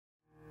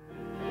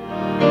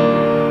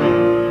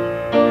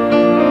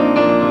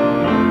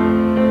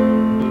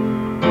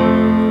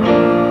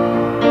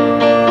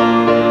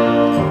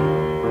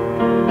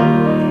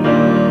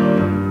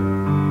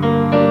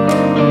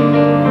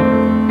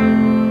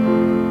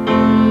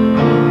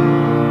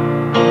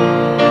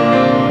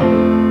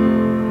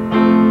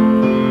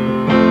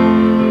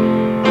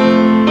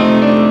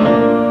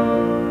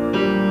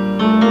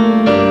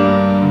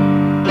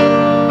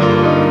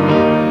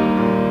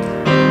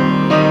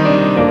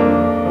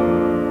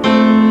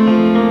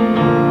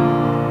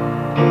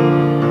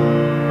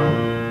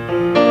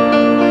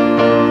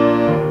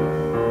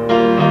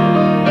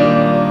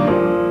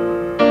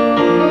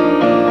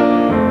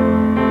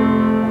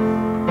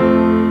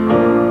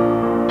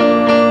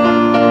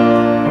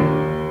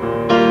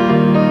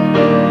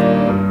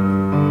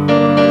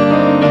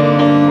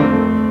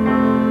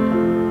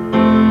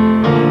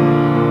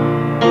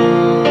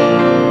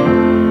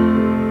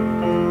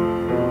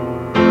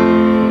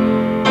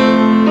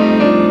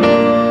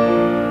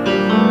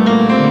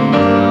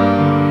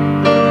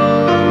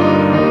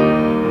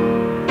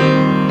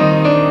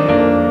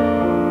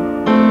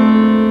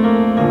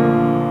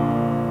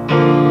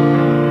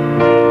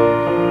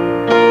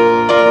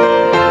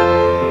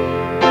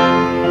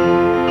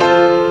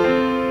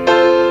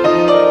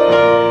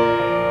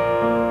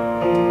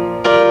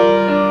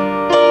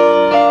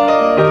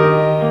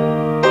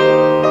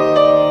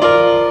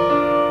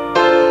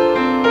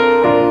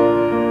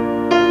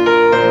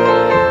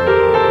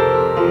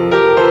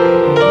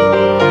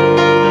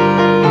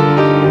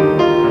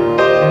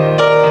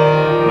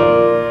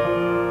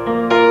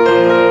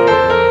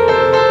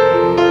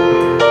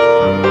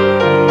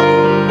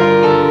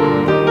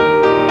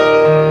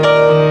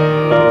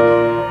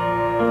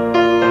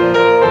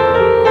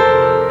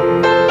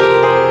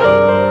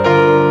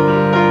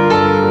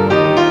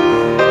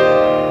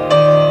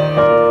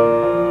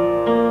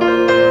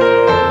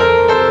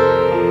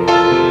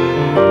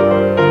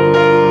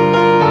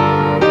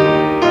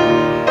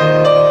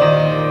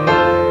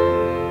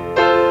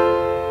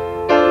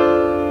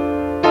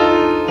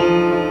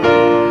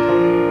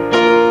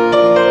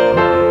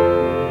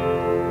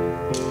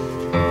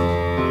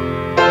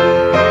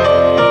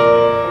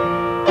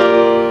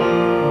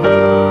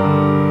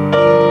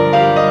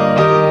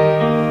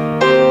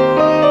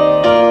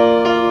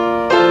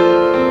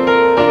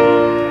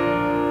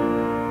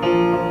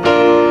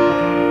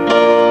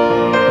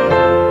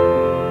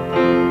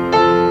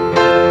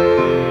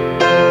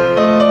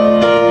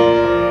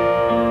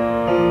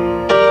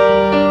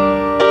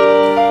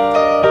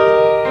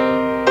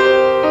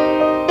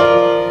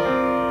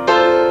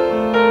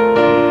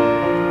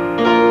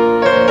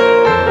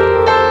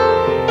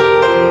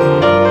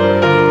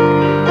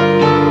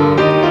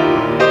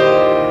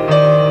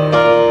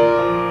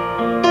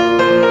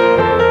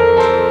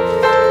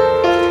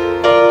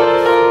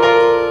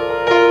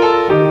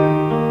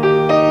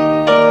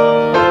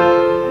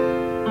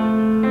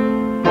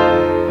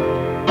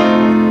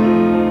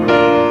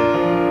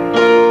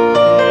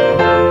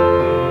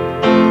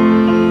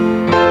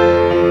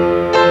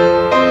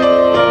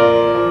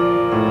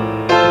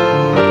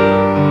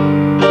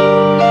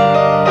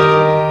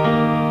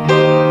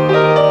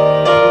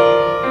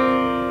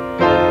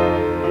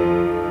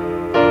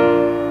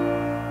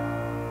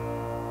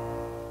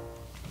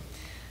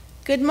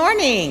Good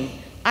morning.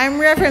 I'm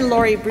Reverend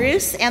Lori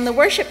Bruce, and the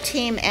worship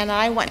team and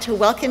I want to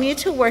welcome you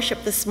to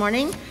worship this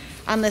morning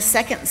on the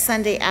second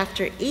Sunday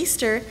after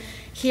Easter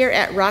here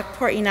at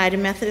Rockport United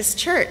Methodist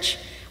Church.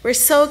 We're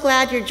so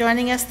glad you're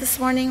joining us this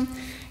morning,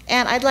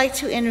 and I'd like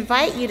to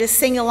invite you to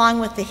sing along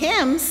with the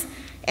hymns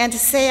and to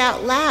say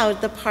out loud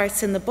the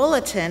parts in the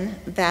bulletin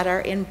that are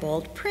in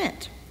bold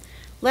print.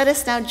 Let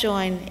us now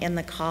join in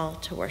the call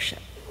to worship.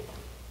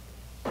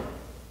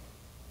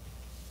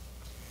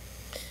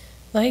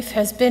 Life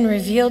has been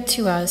revealed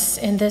to us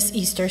in this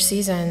Easter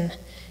season.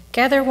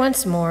 Gather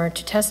once more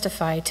to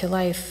testify to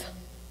life.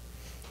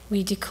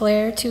 We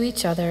declare to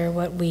each other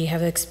what we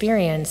have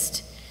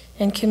experienced.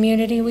 In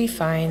community we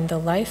find the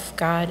life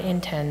God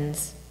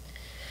intends.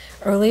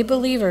 Early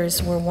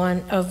believers were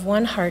one of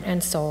one heart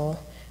and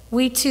soul.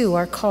 We too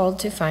are called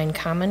to find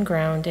common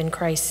ground in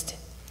Christ.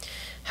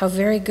 How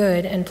very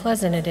good and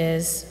pleasant it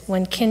is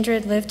when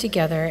kindred live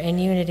together in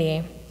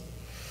unity.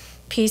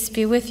 Peace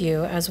be with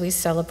you as we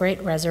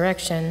celebrate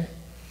resurrection.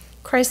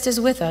 Christ is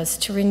with us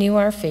to renew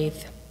our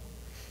faith.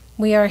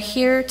 We are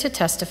here to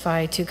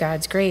testify to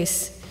God's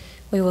grace.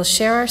 We will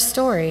share our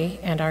story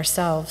and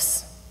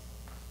ourselves.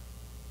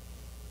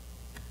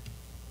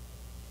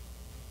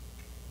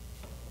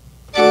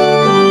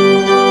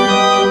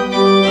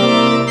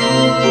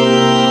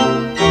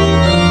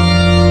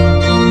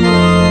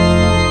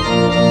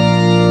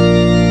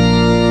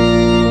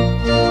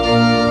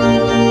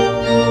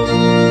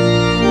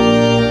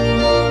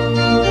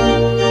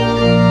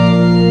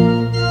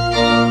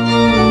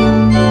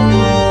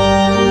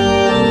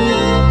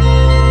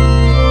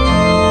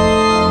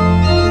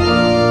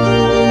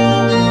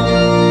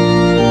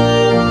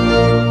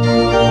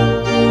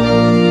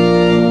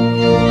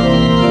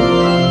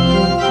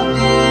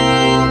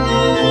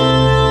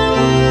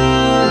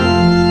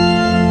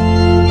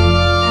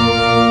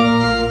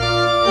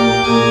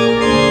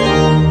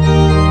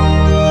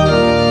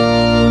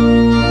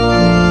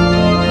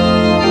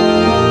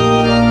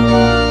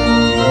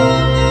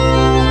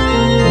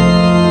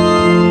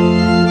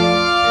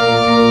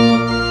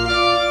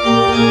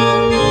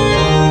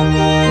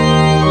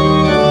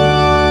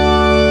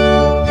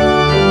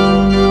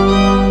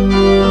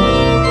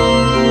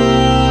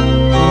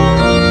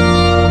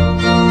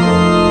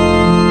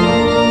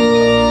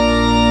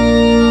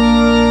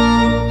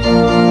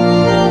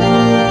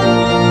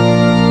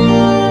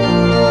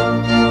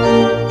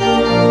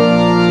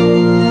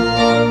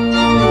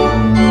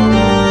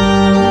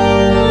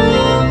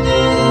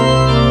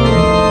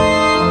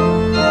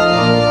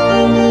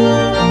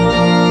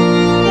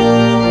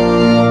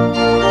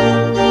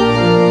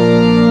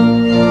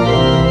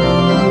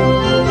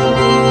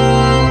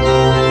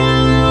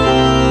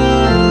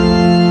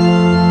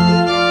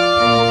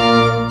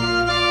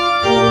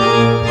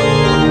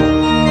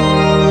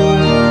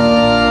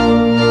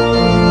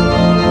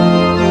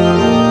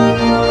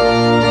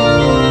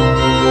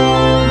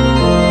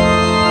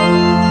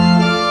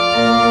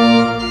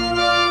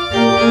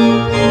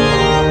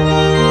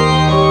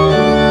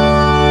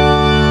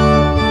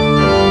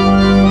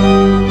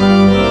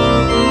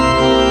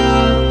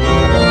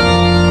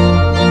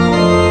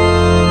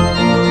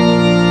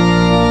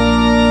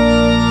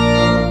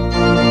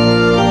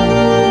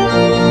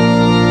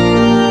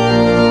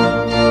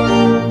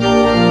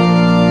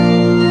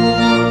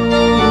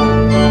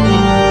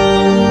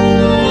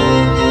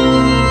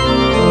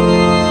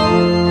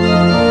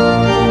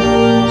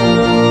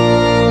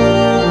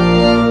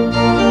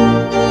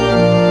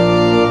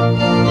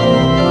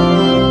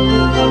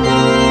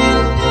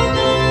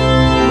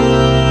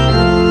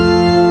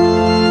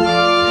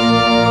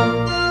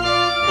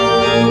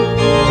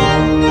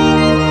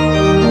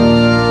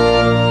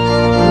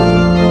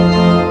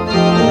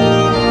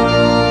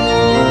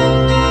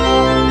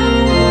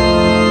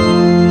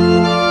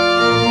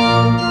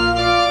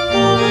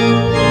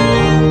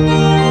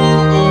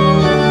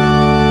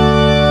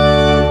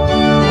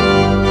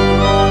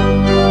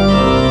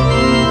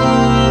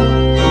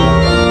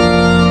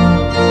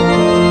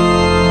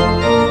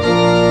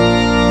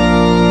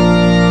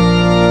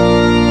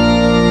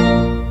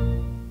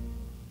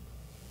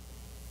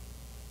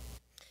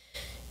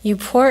 You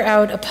pour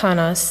out upon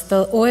us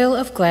the oil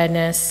of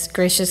gladness,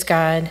 gracious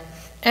God,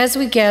 as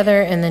we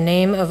gather in the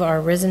name of our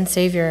risen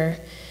Savior.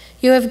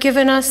 You have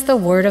given us the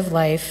word of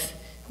life.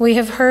 We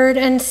have heard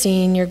and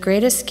seen your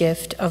greatest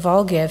gift of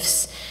all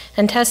gifts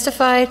and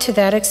testify to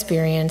that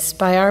experience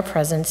by our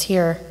presence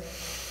here.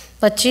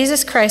 Let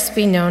Jesus Christ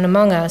be known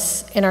among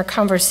us in our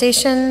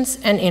conversations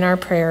and in our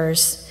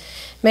prayers.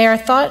 May our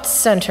thoughts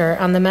center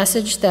on the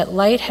message that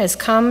light has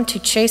come to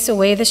chase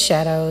away the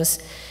shadows.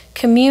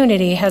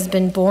 Community has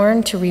been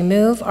born to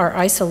remove our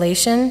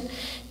isolation.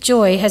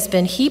 Joy has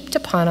been heaped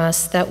upon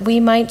us that we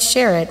might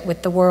share it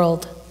with the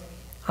world.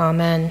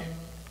 Amen.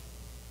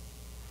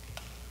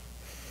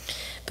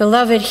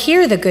 Beloved,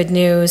 hear the good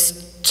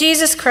news.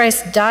 Jesus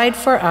Christ died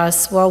for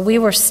us while we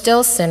were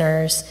still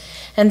sinners,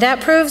 and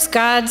that proves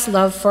God's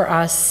love for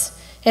us.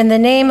 In the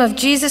name of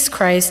Jesus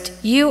Christ,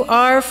 you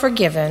are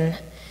forgiven.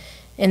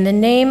 In the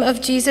name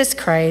of Jesus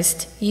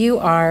Christ, you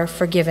are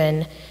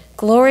forgiven.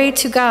 Glory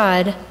to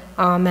God.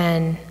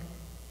 Amen.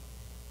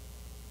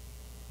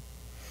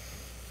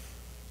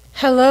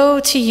 Hello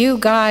to you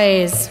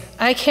guys.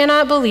 I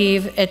cannot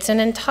believe it's an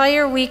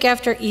entire week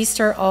after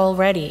Easter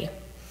already.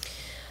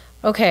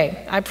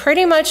 Okay, I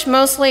pretty much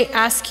mostly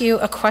ask you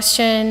a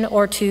question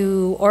or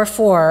two or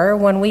four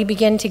when we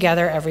begin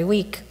together every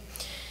week.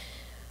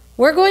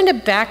 We're going to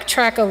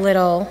backtrack a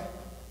little,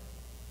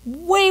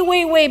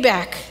 way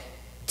back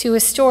to a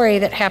story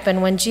that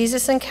happened when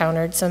Jesus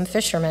encountered some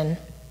fishermen.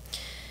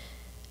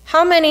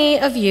 How many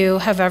of you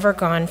have ever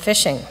gone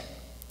fishing?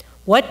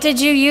 What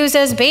did you use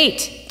as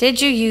bait?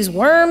 Did you use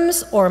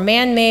worms or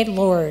man-made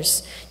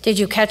lures? Did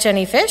you catch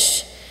any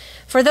fish?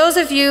 For those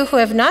of you who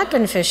have not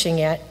been fishing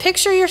yet,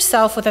 picture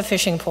yourself with a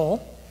fishing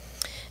pole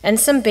and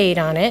some bait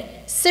on it,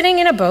 sitting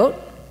in a boat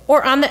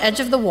or on the edge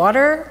of the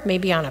water,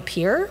 maybe on a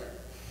pier.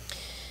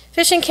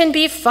 Fishing can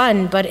be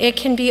fun, but it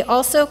can be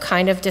also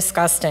kind of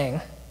disgusting.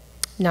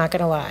 Not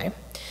gonna lie.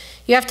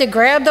 You have to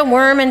grab the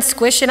worm and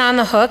squish it on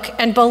the hook,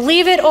 and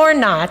believe it or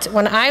not,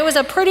 when I was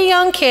a pretty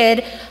young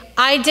kid,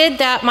 I did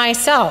that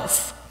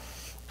myself.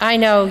 I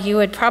know you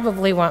would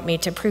probably want me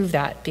to prove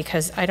that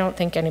because I don't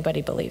think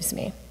anybody believes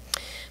me.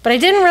 But I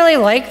didn't really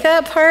like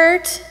that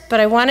part,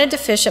 but I wanted to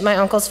fish at my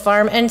uncle's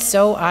farm, and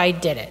so I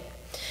did it.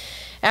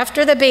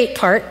 After the bait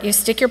part, you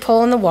stick your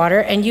pole in the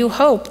water and you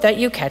hope that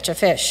you catch a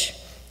fish.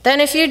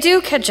 Then if you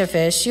do catch a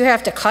fish, you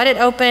have to cut it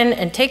open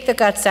and take the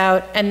guts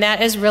out, and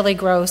that is really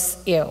gross.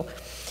 Ew.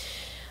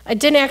 I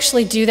didn't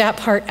actually do that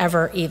part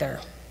ever either.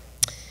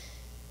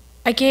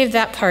 I gave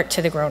that part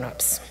to the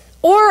grown-ups.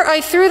 Or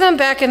I threw them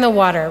back in the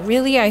water.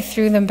 Really, I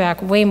threw them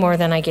back way more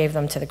than I gave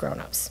them to the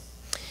grown-ups.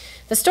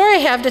 The story I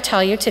have to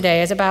tell you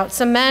today is about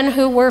some men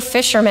who were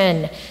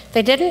fishermen.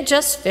 They didn't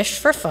just fish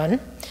for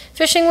fun.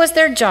 Fishing was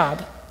their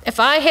job.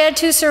 If I had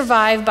to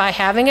survive by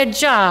having a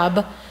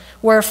job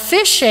where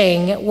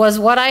fishing was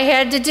what I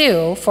had to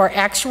do for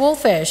actual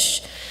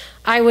fish,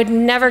 I would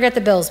never get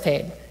the bills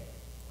paid.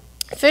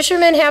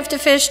 Fishermen have to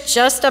fish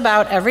just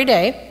about every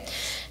day,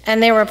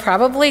 and they were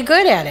probably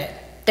good at it.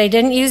 They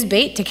didn't use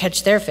bait to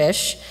catch their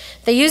fish.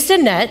 They used a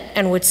net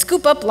and would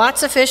scoop up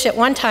lots of fish at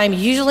one time,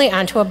 usually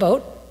onto a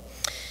boat.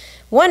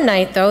 One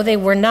night, though, they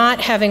were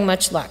not having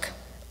much luck.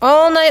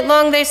 All night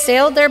long, they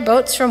sailed their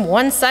boats from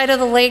one side of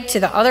the lake to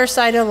the other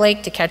side of the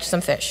lake to catch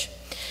some fish.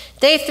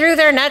 They threw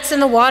their nets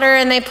in the water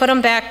and they put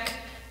them back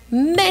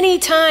many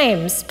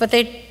times, but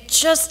they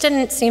just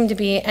didn't seem to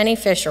be any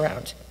fish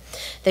around.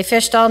 They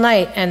fished all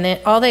night, and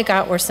all they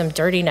got were some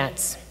dirty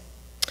nets.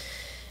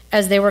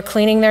 As they were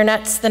cleaning their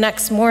nets the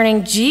next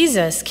morning,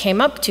 Jesus came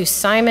up to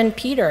Simon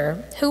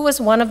Peter, who was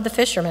one of the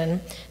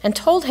fishermen, and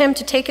told him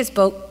to take his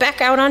boat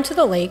back out onto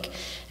the lake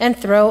and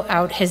throw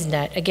out his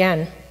net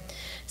again.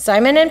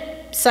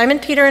 Simon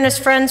Peter and his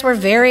friends were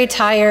very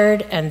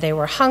tired, and they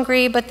were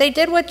hungry, but they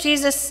did what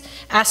Jesus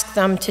asked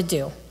them to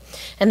do.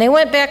 And they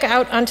went back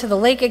out onto the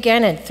lake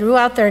again and threw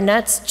out their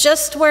nets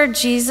just where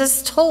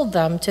Jesus told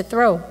them to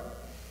throw.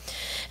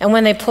 And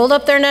when they pulled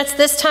up their nets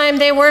this time,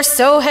 they were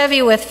so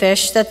heavy with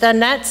fish that the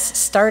nets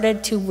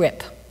started to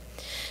rip.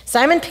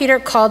 Simon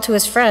Peter called to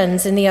his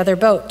friends in the other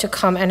boat to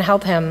come and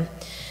help him.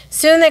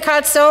 Soon they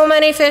caught so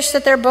many fish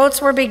that their boats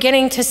were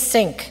beginning to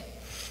sink.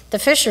 The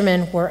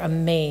fishermen were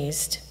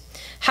amazed.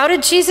 How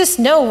did Jesus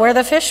know where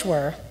the fish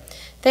were?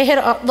 They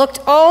had looked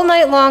all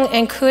night long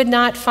and could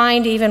not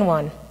find even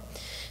one.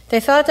 They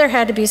thought there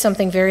had to be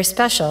something very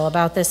special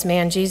about this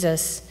man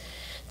Jesus.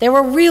 They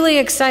were really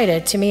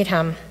excited to meet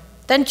him.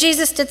 Then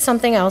Jesus did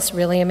something else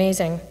really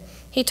amazing.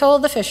 He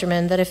told the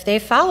fishermen that if they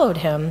followed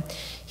him,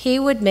 he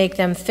would make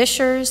them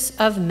fishers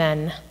of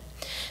men.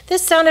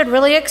 This sounded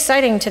really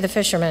exciting to the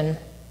fishermen.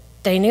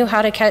 They knew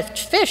how to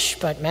catch fish,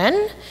 but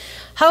men?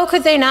 How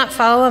could they not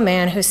follow a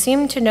man who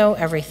seemed to know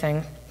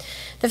everything?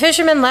 The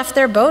fishermen left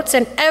their boats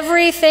and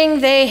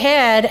everything they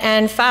had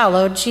and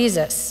followed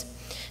Jesus.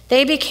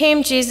 They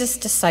became Jesus'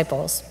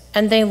 disciples,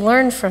 and they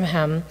learned from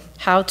him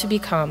how to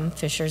become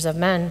fishers of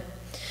men.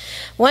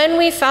 When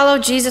we follow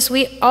Jesus,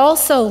 we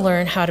also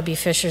learn how to be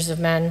fishers of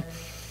men.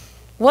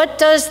 What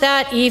does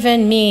that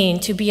even mean,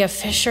 to be a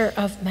fisher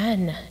of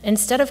men?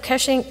 Instead of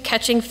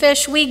catching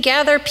fish, we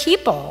gather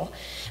people.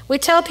 We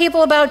tell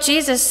people about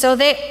Jesus so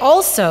they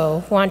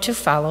also want to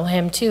follow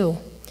him too.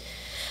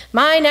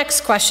 My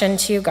next question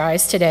to you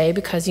guys today,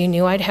 because you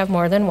knew I'd have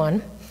more than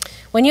one,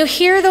 when you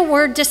hear the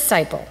word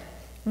disciple,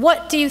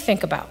 what do you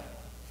think about?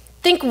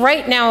 Think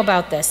right now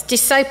about this,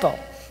 disciple.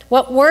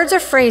 What words or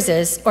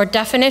phrases or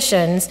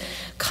definitions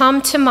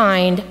come to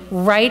mind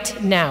right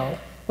now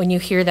when you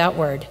hear that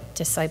word,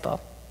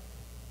 disciple?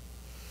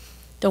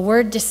 The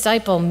word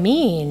disciple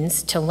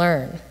means to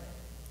learn.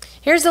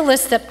 Here's a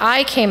list that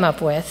I came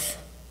up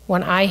with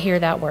when I hear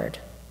that word.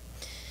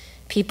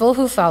 People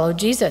who followed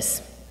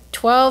Jesus.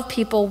 12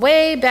 people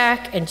way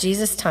back in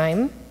Jesus'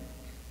 time.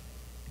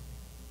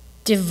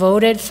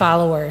 Devoted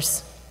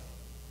followers.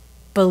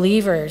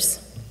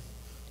 Believers.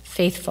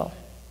 Faithful.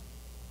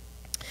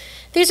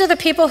 These are the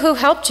people who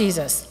helped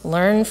Jesus,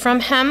 learned from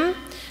him,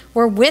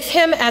 were with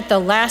him at the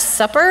Last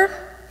Supper,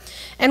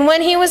 and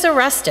when he was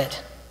arrested.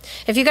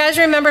 If you guys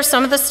remember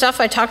some of the stuff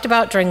I talked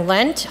about during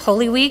Lent,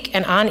 Holy Week,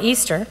 and on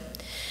Easter,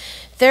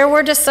 There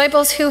were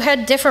disciples who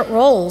had different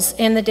roles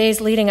in the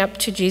days leading up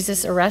to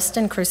Jesus' arrest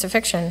and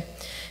crucifixion.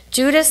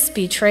 Judas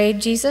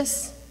betrayed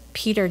Jesus.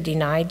 Peter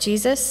denied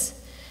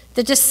Jesus.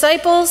 The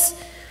disciples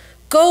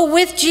go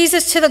with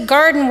Jesus to the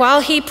garden while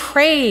he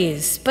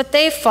prays, but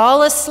they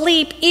fall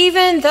asleep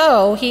even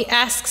though he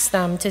asks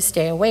them to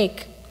stay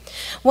awake.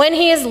 When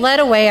he is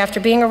led away after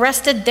being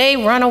arrested, they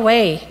run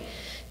away.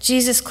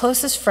 Jesus'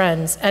 closest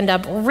friends end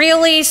up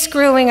really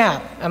screwing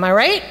up. Am I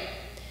right?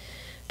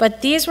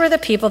 But these were the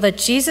people that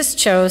Jesus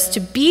chose to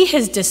be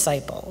his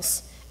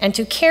disciples and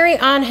to carry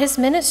on his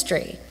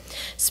ministry,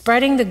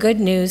 spreading the good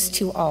news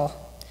to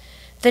all.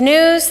 The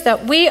news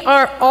that we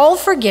are all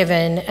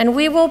forgiven and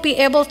we will be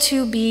able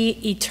to be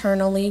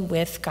eternally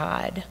with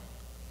God.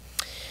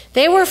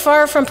 They were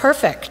far from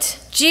perfect.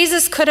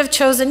 Jesus could have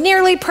chosen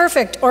nearly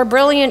perfect or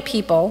brilliant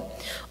people,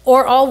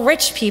 or all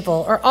rich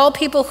people, or all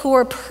people who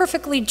were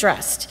perfectly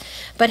dressed.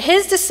 But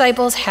his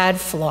disciples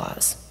had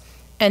flaws,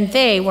 and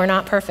they were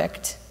not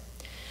perfect.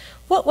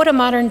 What would a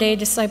modern-day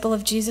disciple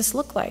of Jesus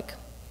look like?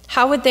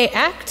 How would they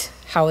act?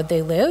 How would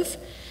they live?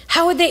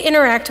 How would they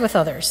interact with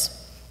others?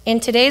 In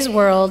today's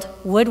world,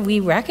 would we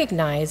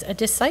recognize a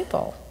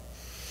disciple?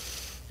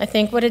 I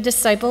think what a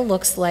disciple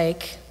looks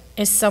like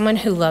is someone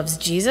who loves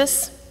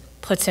Jesus,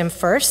 puts him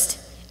first,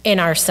 in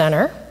our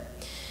center,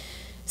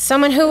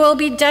 someone who will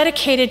be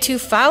dedicated to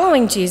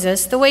following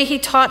Jesus the way he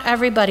taught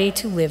everybody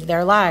to live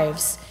their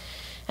lives,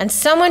 and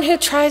someone who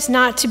tries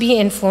not to be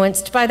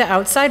influenced by the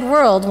outside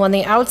world when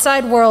the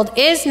outside world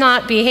is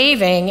not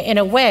behaving in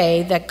a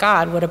way that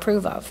God would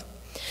approve of.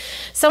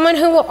 Someone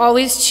who will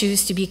always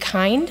choose to be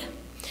kind,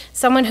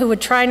 someone who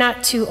would try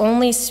not to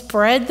only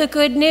spread the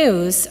good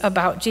news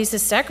about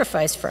Jesus'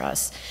 sacrifice for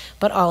us,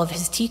 but all of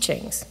his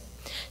teachings.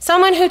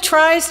 Someone who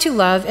tries to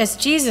love as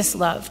Jesus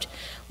loved,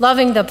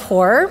 loving the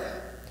poor,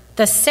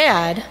 the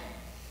sad,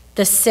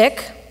 the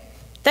sick,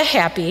 the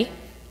happy,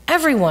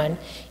 everyone,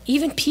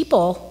 even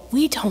people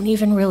we don't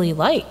even really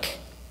like.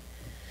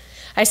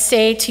 I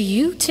say to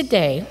you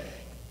today,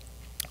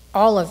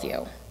 all of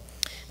you,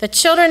 the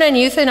children and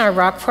youth in our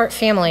Rockport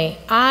family,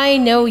 I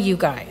know you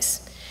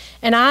guys,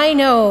 and I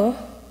know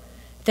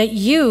that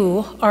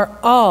you are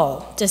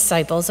all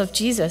disciples of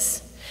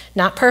Jesus.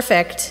 Not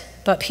perfect,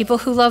 but people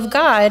who love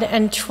God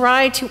and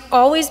try to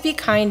always be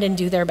kind and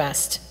do their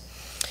best.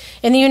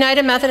 In the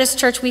United Methodist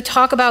Church, we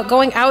talk about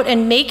going out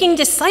and making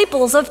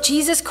disciples of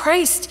Jesus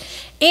Christ,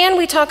 and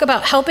we talk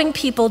about helping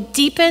people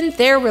deepen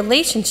their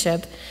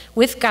relationship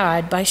with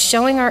God by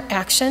showing our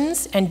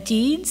actions and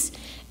deeds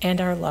and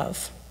our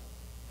love.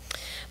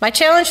 My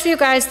challenge for you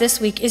guys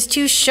this week is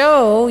to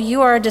show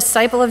you are a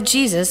disciple of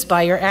Jesus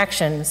by your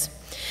actions.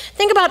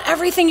 Think about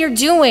everything you're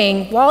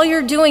doing while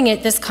you're doing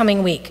it this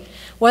coming week,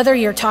 whether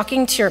you're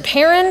talking to your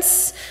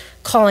parents,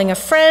 calling a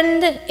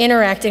friend,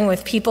 interacting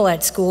with people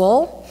at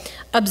school,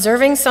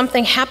 observing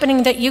something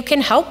happening that you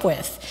can help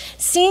with,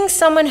 seeing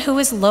someone who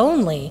is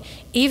lonely,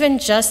 even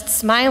just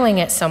smiling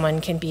at someone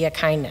can be a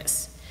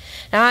kindness.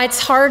 Now,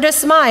 it's hard to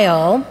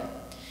smile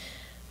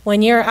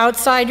when you're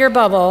outside your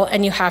bubble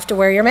and you have to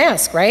wear your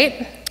mask,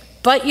 right?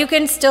 But you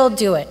can still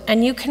do it,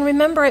 and you can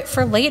remember it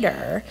for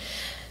later.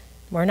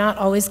 We're not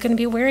always going to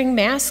be wearing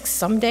masks.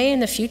 Someday in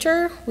the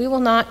future, we will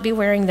not be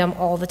wearing them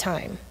all the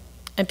time,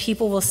 and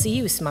people will see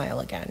you smile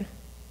again.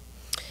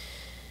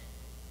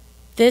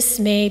 This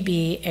may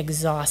be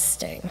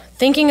exhausting,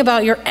 thinking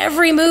about your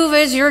every move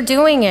as you're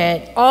doing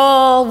it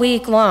all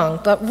week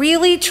long, but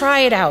really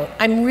try it out.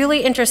 I'm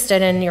really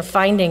interested in your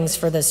findings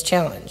for this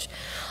challenge.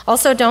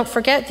 Also, don't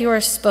forget you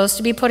are supposed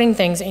to be putting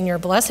things in your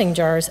blessing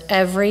jars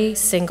every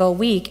single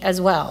week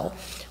as well,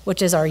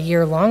 which is our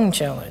year-long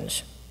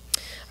challenge.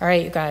 All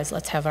right, you guys,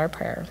 let's have our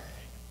prayer.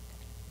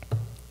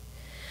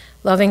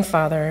 Loving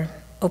Father,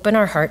 open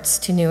our hearts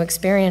to new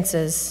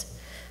experiences.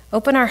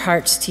 Open our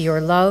hearts to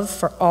your love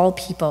for all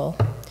people.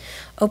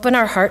 Open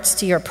our hearts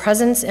to your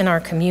presence in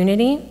our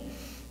community.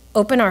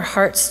 Open our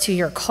hearts to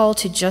your call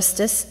to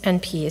justice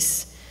and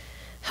peace.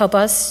 Help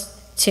us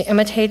to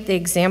imitate the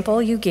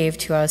example you gave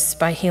to us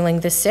by healing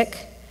the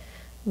sick,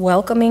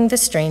 welcoming the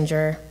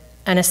stranger,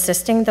 and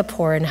assisting the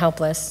poor and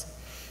helpless.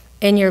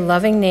 In your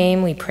loving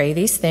name, we pray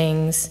these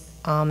things.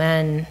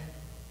 Amen.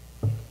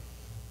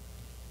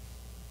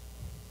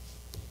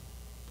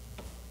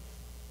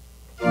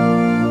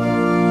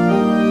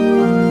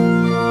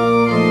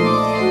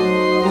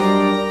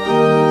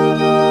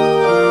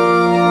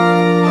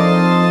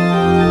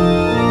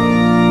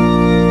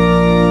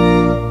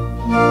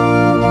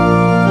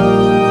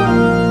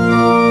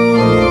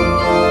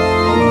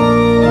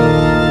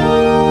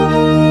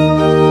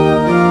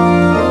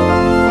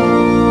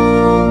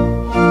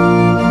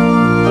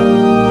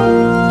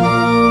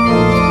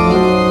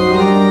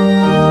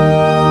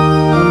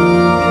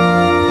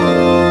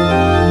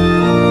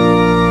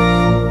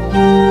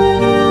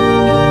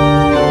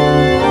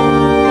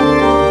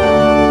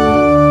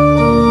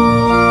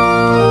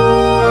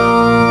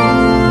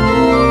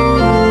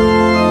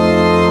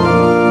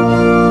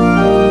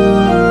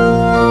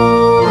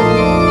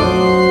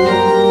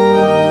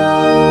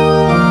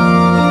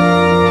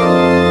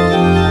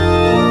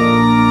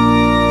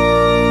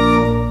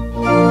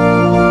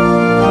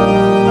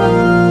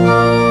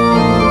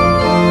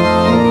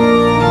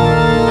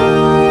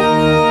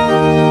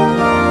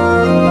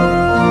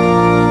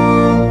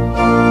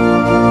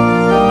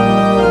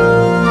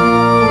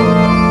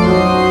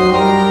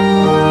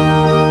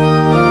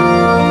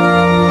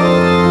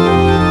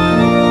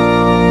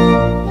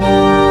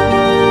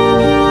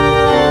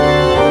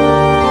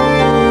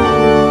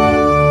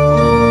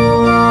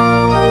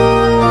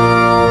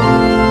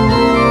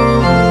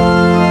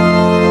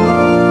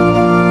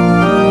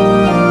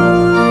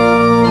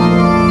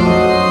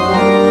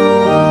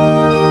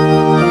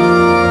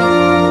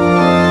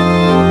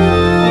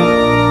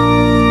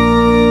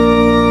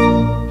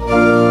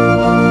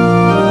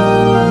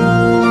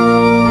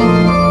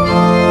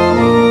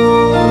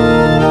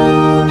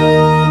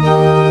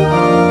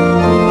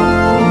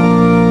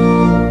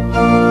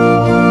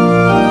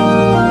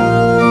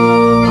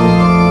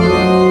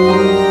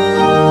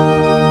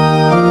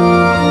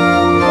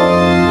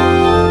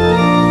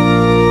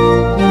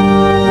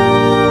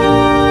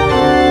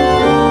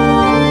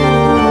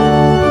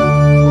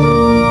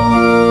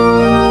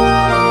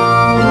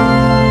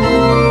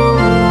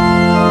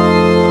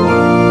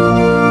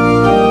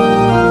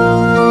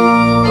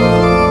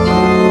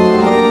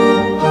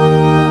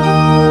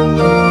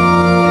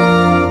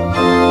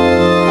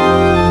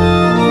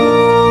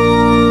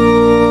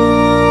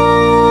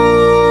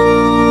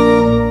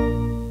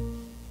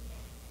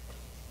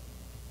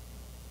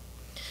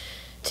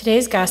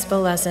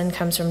 gospel lesson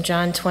comes from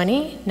John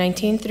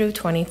 20:19 through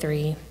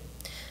 23.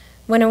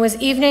 When it was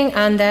evening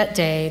on that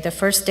day, the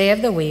first day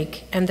of the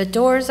week, and the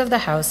doors of the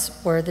house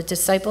where the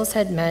disciples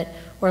had met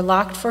were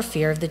locked for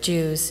fear of the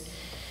Jews,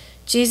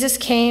 Jesus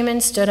came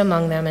and stood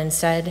among them and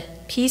said,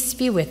 "Peace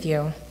be with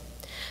you."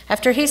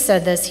 After he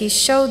said this, he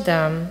showed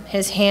them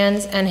his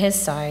hands and his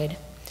side.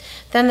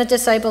 Then the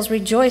disciples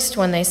rejoiced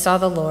when they saw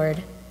the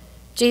Lord.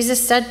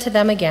 Jesus said to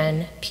them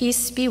again,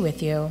 "Peace be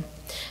with you.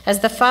 As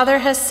the Father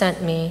has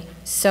sent me,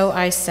 so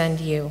I send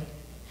you."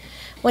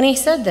 When he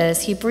said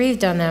this, he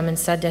breathed on them and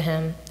said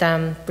to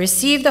them,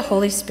 "Receive the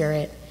Holy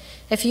Spirit.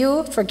 If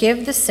you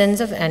forgive the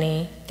sins of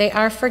any, they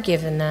are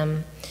forgiven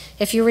them.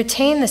 If you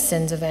retain the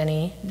sins of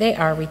any, they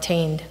are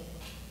retained."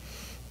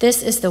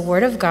 This is the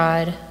word of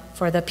God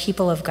for the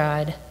people of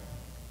God.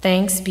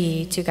 Thanks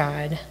be to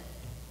God.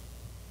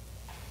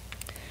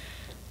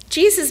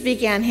 Jesus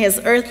began his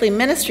earthly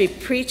ministry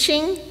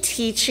preaching,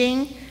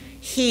 teaching,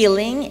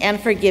 healing, and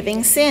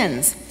forgiving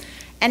sins.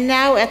 And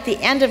now at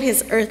the end of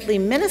his earthly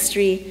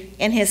ministry,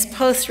 in his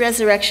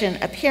post-resurrection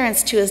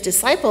appearance to his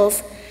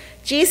disciples,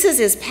 Jesus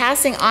is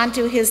passing on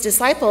to his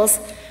disciples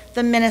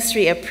the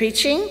ministry of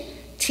preaching,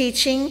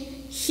 teaching,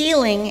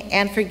 healing,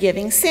 and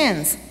forgiving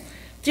sins.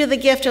 Through the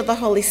gift of the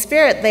Holy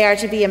Spirit, they are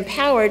to be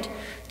empowered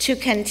to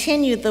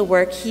continue the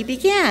work he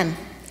began.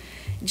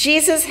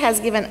 Jesus has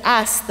given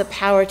us the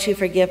power to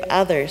forgive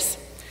others.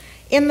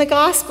 In the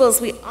Gospels,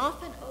 we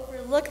often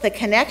overlook the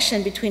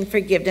connection between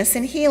forgiveness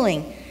and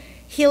healing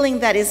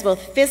that is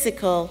both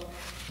physical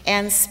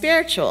and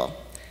spiritual.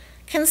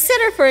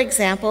 Consider, for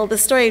example, the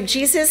story of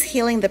Jesus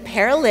healing the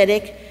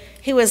paralytic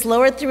who was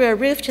lowered through a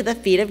roof to the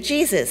feet of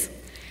Jesus.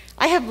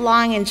 I have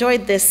long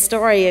enjoyed this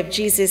story of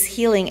Jesus'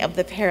 healing of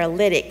the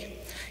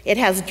paralytic. It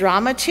has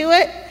drama to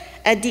it,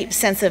 a deep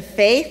sense of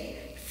faith,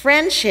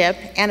 friendship,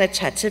 and a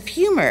touch of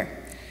humor.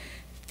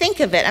 Think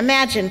of it.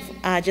 Imagine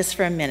just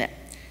for a minute.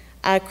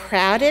 A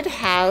crowded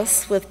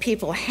house with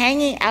people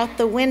hanging out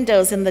the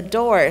windows and the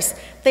doors.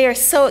 They are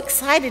so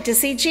excited to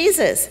see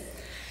Jesus.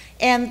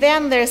 And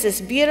then there's this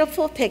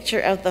beautiful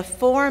picture of the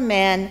four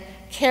men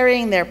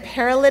carrying their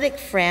paralytic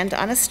friend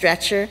on a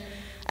stretcher,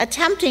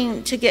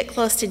 attempting to get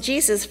close to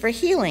Jesus for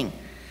healing.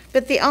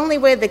 But the only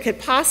way they could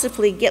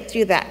possibly get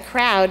through that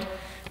crowd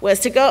was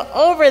to go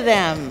over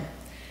them.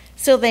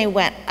 So they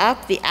went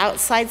up the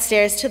outside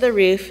stairs to the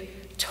roof,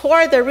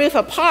 tore the roof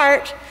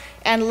apart,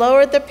 and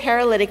lowered the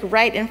paralytic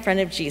right in front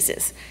of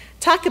Jesus.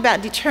 Talk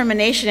about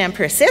determination and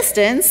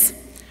persistence,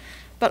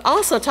 but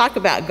also talk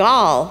about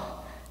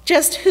gall.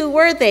 Just who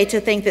were they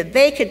to think that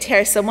they could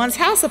tear someone's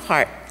house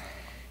apart?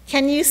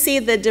 Can you see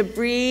the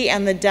debris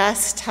and the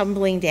dust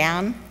tumbling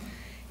down?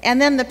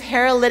 And then the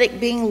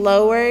paralytic being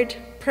lowered,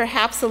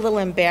 perhaps a little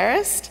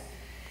embarrassed?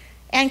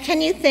 And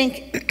can you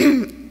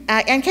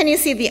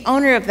see the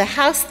owner of the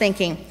house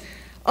thinking,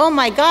 "Oh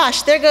my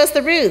gosh, there goes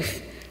the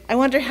roof. I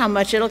wonder how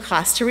much it'll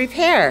cost to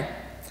repair."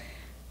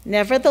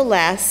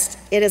 Nevertheless,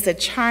 it is a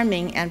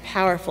charming and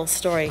powerful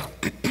story.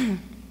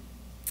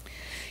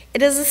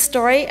 It is a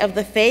story of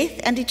the faith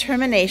and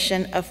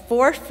determination of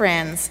four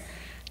friends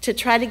to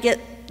try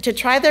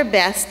their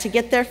best to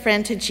get their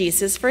friend to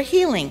Jesus for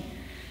healing.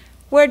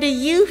 Where do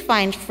you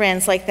find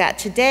friends like that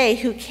today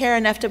who care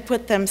enough to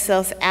put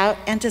themselves out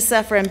and to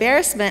suffer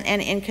embarrassment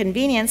and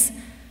inconvenience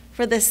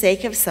for the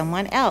sake of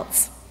someone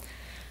else?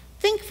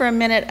 Think for a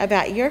minute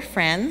about your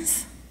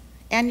friends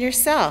and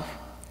yourself.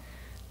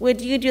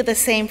 Would you do the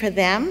same for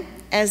them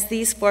as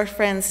these four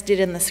friends did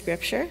in the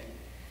scripture?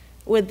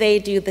 Would they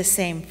do the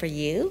same for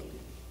you?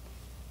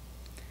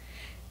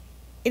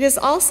 It is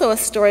also a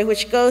story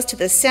which goes to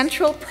the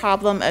central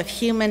problem of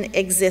human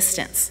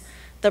existence,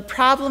 the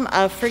problem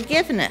of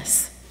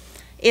forgiveness.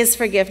 Is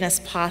forgiveness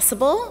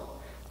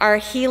possible? Are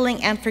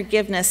healing and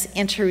forgiveness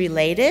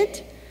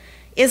interrelated?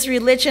 Is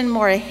religion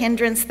more a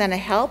hindrance than a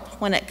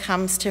help when it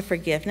comes to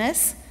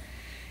forgiveness?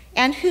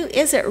 And who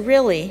is it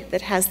really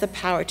that has the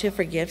power to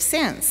forgive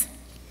sins?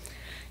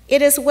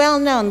 It is well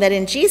known that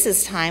in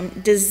Jesus'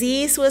 time,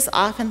 disease was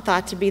often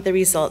thought to be the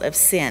result of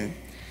sin.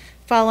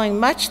 Following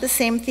much the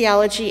same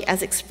theology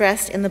as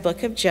expressed in the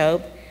book of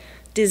Job,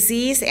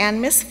 disease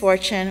and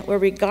misfortune were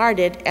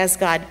regarded as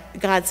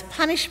God's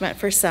punishment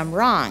for some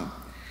wrong.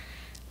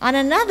 On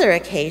another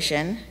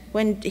occasion,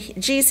 when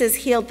Jesus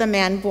healed the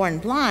man born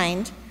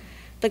blind,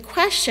 the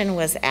question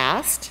was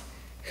asked,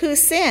 who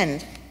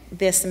sinned,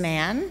 this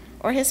man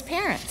or his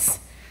parents?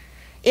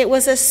 It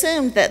was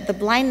assumed that the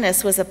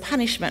blindness was a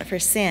punishment for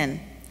sin.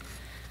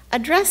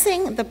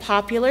 Addressing the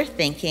popular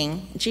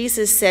thinking,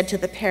 Jesus said to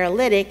the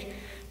paralytic,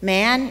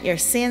 "Man, your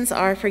sins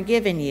are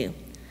forgiven you."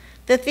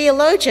 The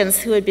theologians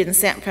who had been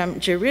sent from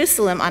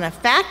Jerusalem on a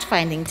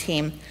fact-finding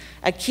team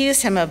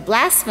accused him of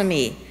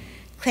blasphemy,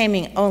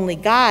 claiming only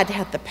God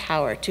had the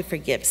power to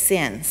forgive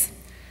sins.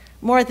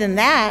 More than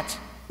that,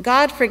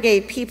 God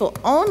forgave people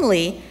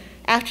only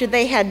after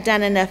they had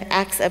done enough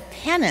acts of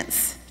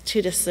penance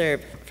to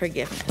deserve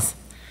forgiveness.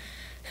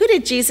 Who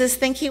did Jesus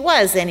think he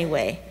was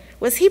anyway?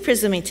 Was he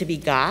presuming to be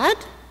God?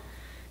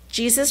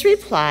 Jesus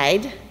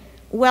replied,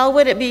 "Well,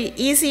 would it be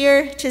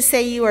easier to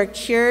say you are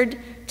cured,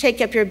 take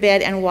up your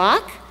bed and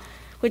walk?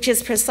 which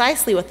is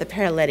precisely what the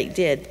paralytic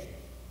did.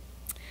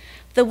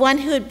 The one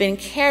who had been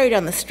carried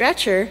on the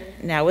stretcher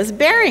now was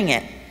bearing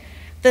it.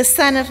 The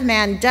Son of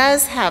Man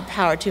does have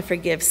power to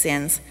forgive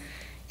sins,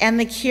 and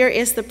the cure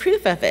is the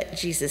proof of it,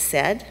 Jesus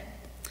said.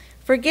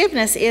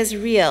 Forgiveness is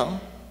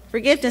real.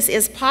 Forgiveness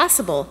is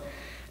possible,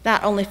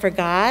 not only for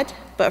God,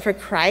 but for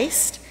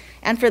Christ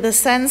and for the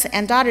sons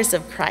and daughters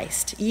of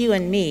Christ, you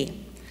and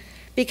me.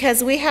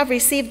 Because we have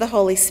received the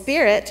Holy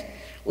Spirit,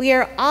 we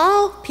are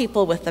all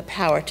people with the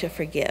power to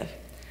forgive.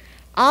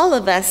 All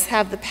of us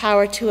have the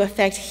power to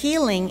effect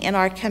healing in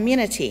our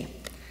community.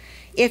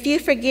 If you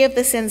forgive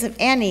the sins of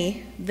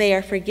any, they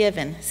are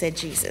forgiven, said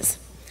Jesus.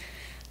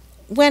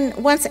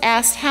 When once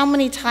asked how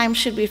many times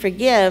should we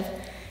forgive,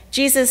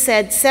 Jesus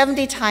said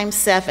 70 times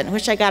 7,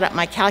 which I got at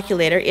my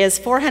calculator, is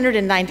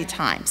 490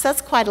 times.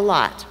 That's quite a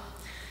lot.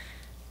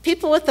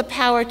 People with the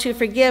power to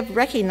forgive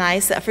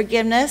recognize that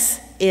forgiveness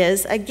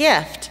is a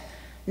gift,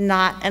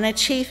 not an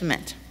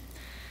achievement.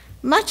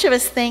 Much of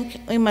us think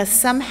we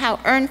must somehow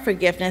earn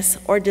forgiveness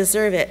or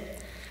deserve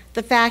it.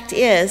 The fact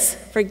is,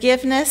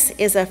 forgiveness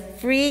is a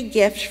free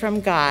gift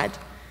from God,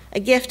 a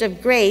gift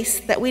of grace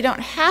that we don't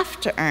have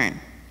to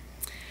earn.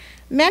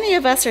 Many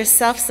of us are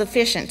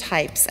self-sufficient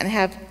types and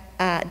have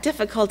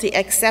difficulty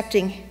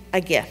accepting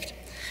a gift.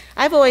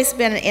 I've always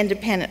been an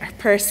independent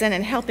person,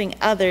 and helping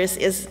others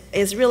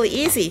is really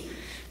easy,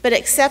 but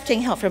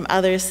accepting help from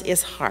others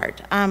is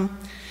hard.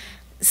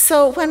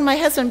 So when my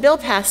husband Bill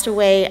passed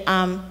away,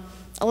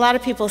 a lot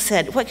of people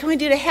said, what can we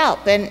do to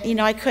help?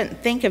 And, I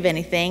couldn't think of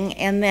anything.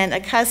 And then a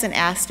cousin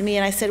asked me,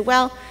 and I said,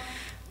 well,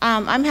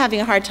 I'm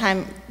having a hard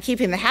time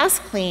keeping the house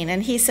clean.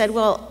 And he said,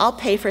 well, I'll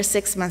pay for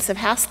 6 months of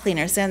house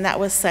cleaners. And that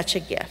was such a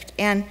gift.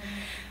 And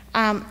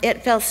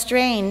it felt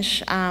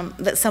strange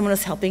that someone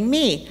was helping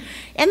me.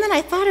 And then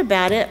I thought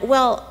about it.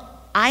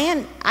 Well,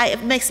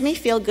 it makes me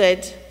feel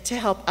good to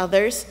help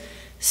others.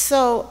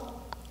 So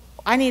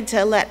I need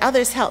to let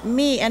others help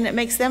me, and it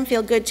makes them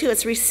feel good too.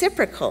 It's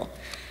reciprocal.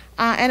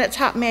 And it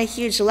taught me a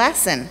huge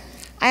lesson.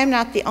 I am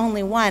not the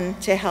only one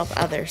to help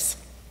others.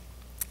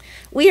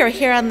 We are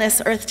here on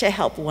this earth to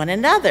help one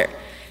another,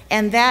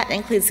 and that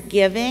includes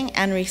giving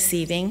and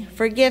receiving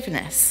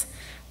forgiveness.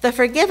 The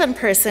forgiven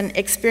person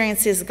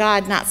experiences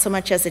God not so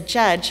much as a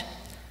judge,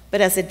 but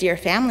as a dear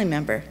family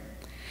member.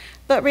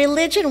 But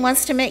religion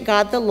wants to make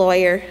God the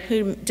lawyer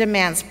who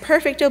demands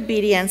perfect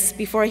obedience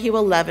before he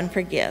will love and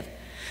forgive.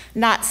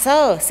 Not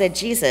so, said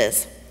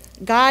Jesus.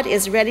 God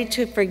is ready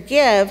to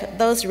forgive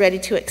those ready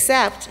to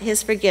accept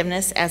his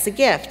forgiveness as a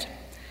gift.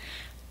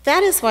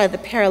 That is why the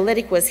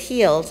paralytic was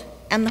healed,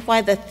 and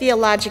why the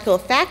theological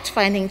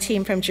fact-finding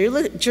team from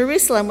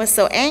Jerusalem was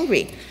so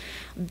angry.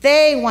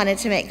 They wanted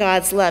to make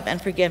God's love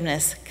and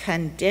forgiveness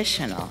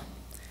conditional.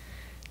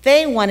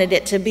 They wanted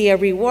it to be a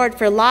reward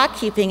for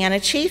law-keeping and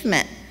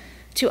achievement.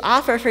 To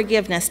offer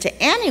forgiveness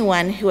to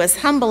anyone who was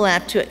humble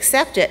enough to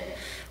accept it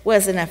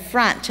was an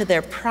affront to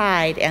their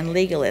pride and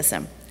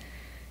legalism.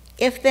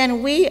 If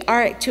then we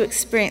are to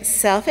experience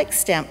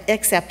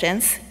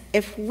self-acceptance,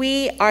 if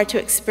we are to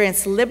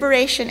experience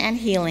liberation and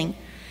healing,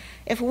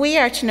 if we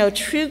are to know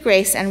true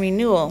grace and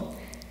renewal,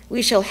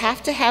 we shall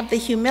have to have the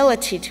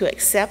humility to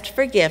accept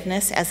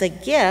forgiveness as a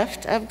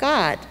gift of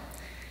God.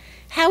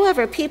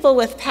 However, people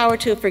with power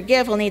to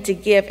forgive will need to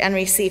give and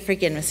receive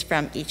forgiveness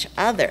from each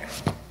other.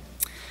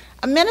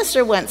 A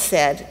minister once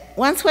said,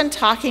 when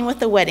talking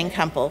with a wedding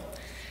couple,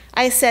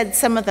 I said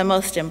some of the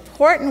most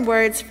important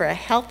words for a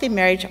healthy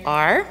marriage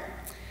are,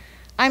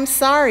 I'm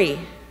sorry,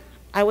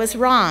 I was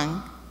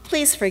wrong,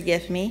 please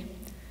forgive me.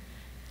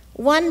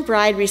 One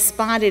bride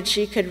responded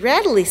she could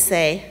readily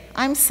say,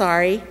 I'm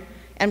sorry,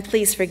 and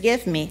please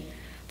forgive me,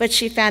 but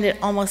she found it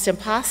almost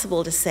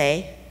impossible to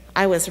say,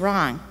 I was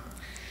wrong.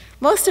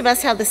 Most of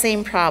us have the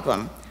same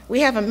problem. We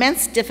have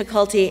immense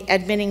difficulty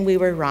admitting we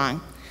were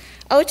wrong.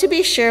 Oh, to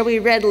be sure, we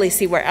readily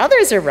see where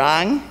others are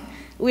wrong.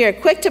 We are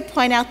quick to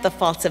point out the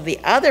faults of the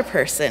other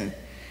person.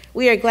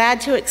 We are glad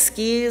to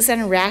excuse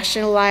and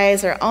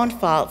rationalize our own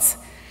faults,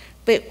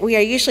 but we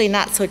are usually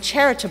not so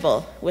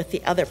charitable with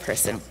the other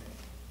person.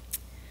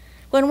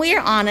 When we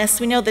are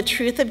honest, we know the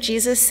truth of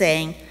Jesus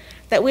saying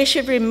that we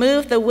should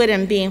remove the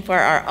wooden beam for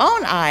our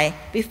own eye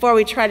before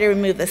we try to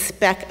remove the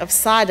speck of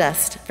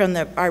sawdust from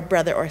our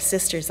brother or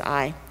sister's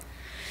eye.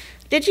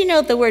 Did you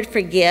know the word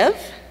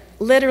forgive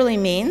literally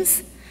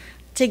means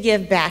to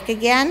give back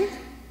again,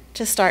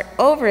 to start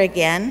over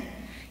again,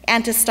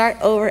 and to start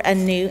over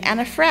anew and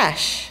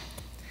afresh?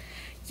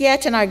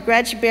 Yet in our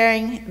grudge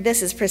bearing,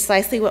 this is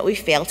precisely what we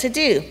fail to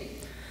do.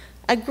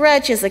 A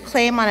grudge is a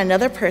claim on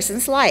another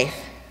person's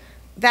life.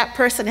 That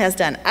person has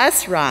done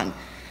us wrong,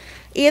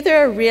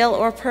 either a real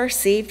or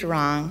perceived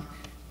wrong,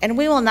 and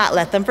we will not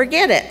let them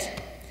forget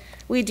it.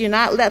 We do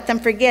not let them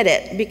forget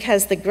it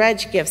because the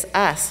grudge gives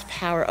us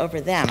power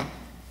over them.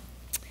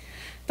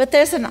 But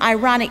there's an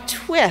ironic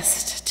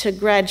twist to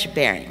grudge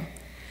bearing.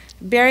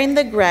 Bearing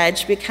the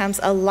grudge becomes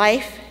a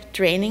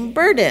life-draining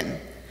burden.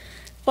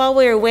 While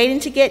we are waiting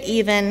to get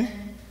even,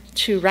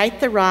 to right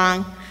the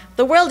wrong,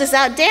 the world is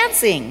out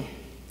dancing.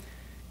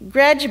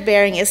 Grudge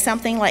bearing is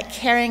something like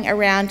carrying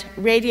around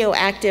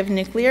radioactive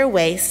nuclear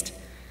waste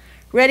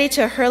ready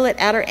to hurl it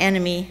at our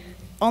enemy,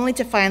 only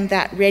to find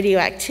that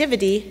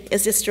radioactivity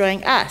is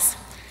destroying us.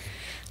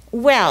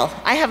 Well,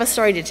 I have a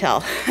story to tell.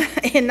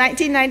 In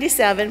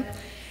 1997,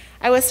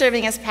 I was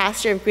serving as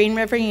pastor of Green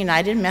River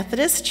United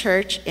Methodist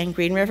Church in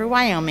Green River,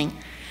 Wyoming,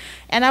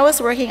 and I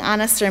was working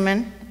on a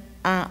sermon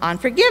on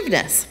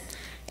forgiveness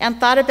and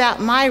thought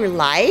about my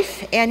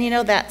life, and you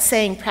know that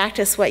saying,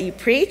 practice what you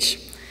preach,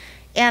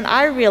 and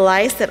I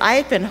realized that I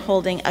had been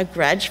holding a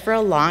grudge for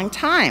a long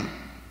time.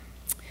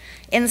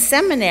 In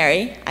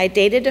seminary, I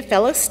dated a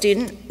fellow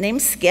student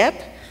named Skip,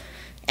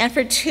 and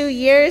for 2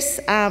 years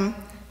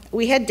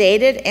we had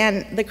dated,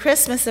 and the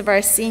Christmas of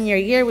our senior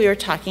year we were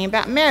talking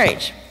about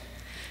marriage.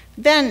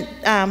 Then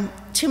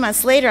 2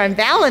 months later on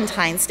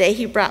Valentine's Day,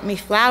 he brought me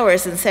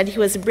flowers and said he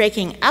was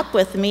breaking up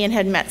with me and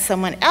had met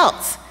someone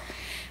else.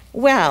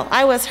 Well,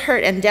 I was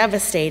hurt and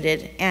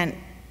devastated, and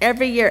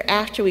every year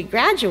after we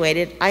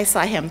graduated, I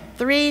saw him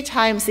 3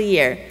 times a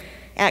year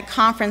at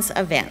conference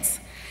events.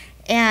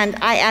 And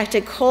I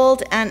acted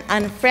cold and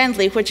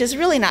unfriendly, which is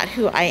really not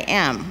who I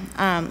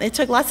am. It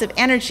took lots of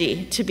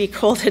energy to be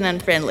cold and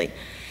unfriendly.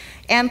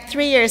 And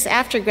 3 years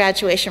after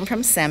graduation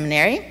from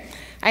seminary,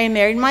 I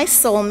married my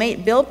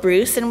soulmate, Bill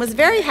Bruce, and was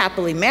very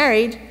happily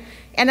married.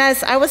 And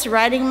as I was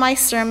writing my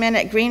sermon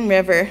at Green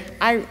River,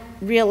 I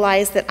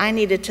realized that I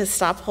needed to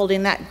stop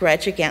holding that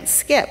grudge against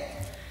Skip.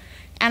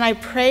 And I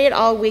prayed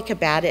all week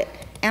about it,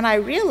 and I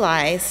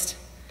realized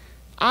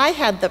I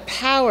had the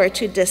power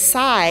to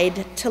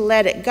decide to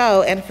let it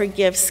go and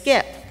forgive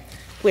Skip,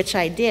 which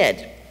I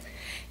did.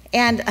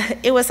 And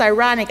it was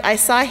ironic, I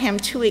saw him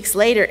 2 weeks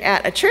later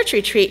at a church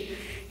retreat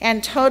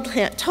and told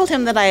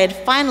him that I had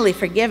finally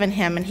forgiven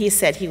him, and he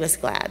said he was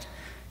glad.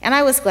 And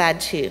I was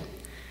glad too.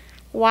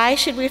 Why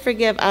should we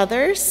forgive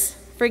others?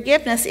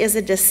 Forgiveness is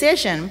a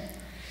decision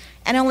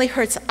and only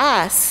hurts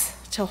us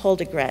to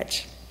hold a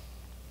grudge.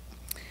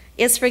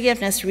 Is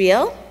forgiveness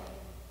real?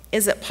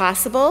 Is it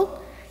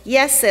possible?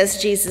 Yes,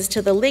 says Jesus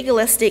to the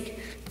legalistic,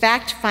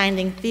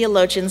 fact-finding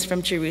theologians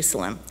from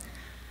Jerusalem.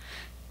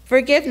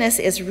 Forgiveness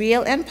is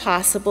real and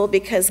possible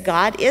because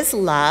God is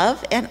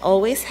love and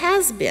always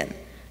has been.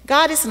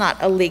 God is not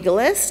a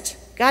legalist.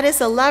 God is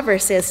a lover,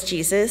 says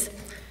Jesus,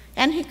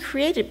 and he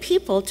created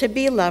people to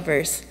be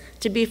lovers,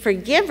 to be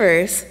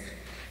forgivers,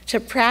 to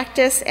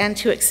practice and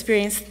to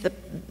experience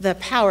the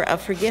power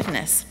of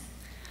forgiveness.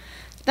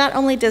 Not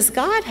only does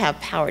God have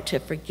power to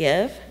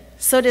forgive,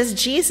 so does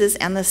Jesus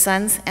and the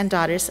sons and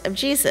daughters of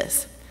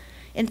Jesus.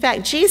 In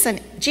fact,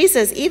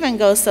 Jesus even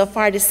goes so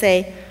far to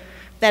say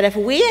that if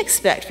we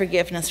expect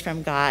forgiveness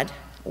from God,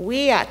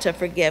 we ought to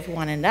forgive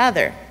one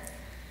another.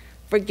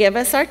 Forgive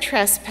us our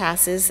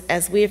trespasses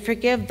as we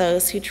forgive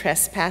those who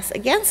trespass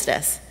against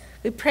us.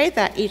 We pray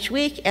that each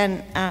week,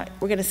 and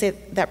we're going to say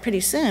that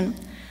pretty soon.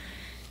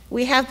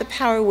 We have the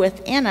power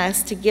within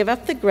us to give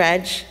up the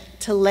grudge,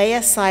 to lay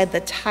aside the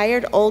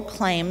tired old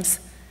claims,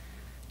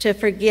 to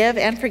forgive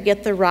and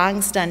forget the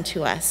wrongs done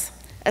to us,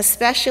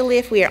 especially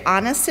if we are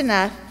honest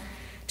enough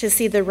to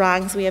see the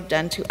wrongs we have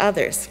done to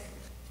others.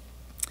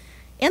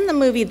 In the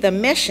movie The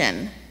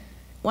Mission,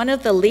 one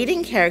of the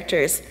leading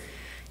characters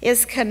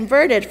is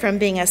converted from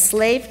being a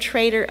slave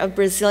trader of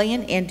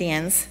Brazilian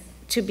Indians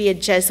to be a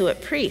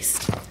Jesuit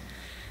priest.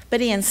 But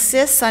he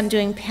insists on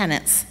doing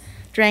penance,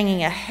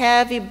 dragging a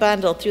heavy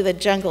bundle through the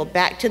jungle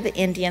back to the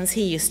Indians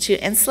he used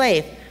to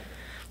enslave.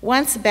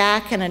 Once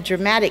back in a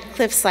dramatic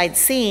cliffside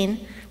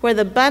scene where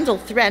the bundle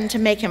threatened to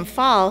make him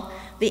fall,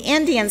 the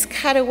Indians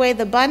cut away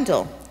the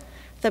bundle.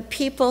 The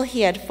people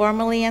he had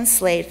formerly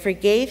enslaved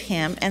forgave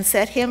him and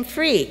set him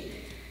free.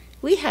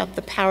 We have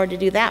the power to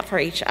do that for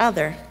each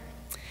other.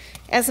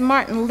 As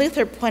Martin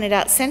Luther pointed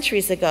out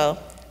centuries ago,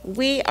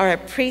 we are a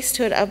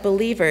priesthood of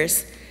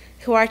believers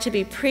who are to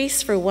be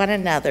priests for one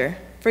another,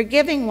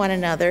 forgiving one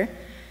another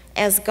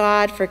as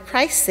God, for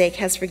Christ's sake,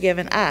 has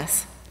forgiven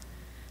us.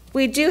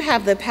 We do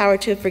have the power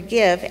to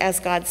forgive as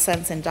God's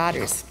sons and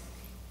daughters.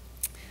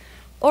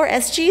 Or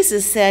as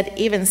Jesus said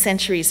even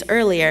centuries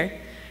earlier,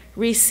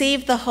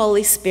 receive the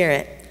Holy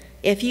Spirit.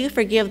 If you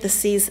forgive the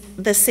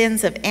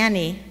sins of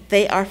any,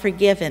 they are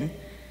forgiven.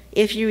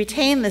 If you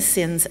retain the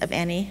sins of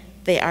any,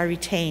 they are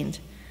retained.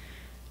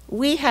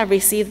 We have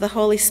received the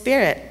Holy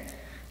Spirit.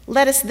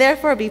 Let us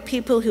therefore be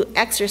people who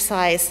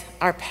exercise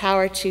our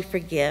power to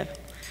forgive.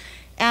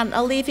 And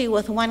I'll leave you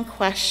with one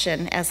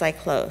question as I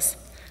close.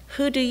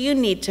 Who do you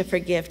need to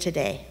forgive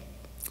today?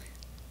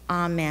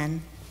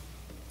 Amen.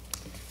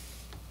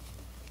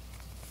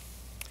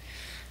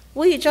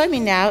 Will you join me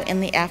now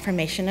in the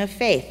affirmation of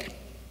faith?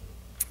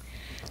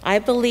 I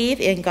believe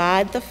in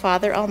God the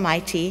Father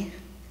Almighty,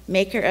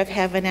 maker of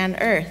heaven and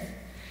earth,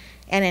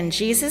 and in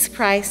Jesus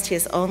Christ,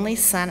 his only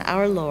Son,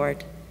 our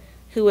Lord,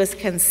 who was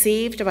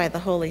conceived by the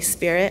Holy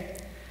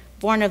Spirit,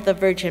 born of the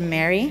Virgin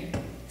Mary,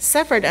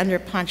 suffered under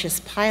Pontius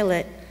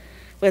Pilate,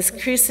 was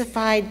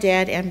crucified,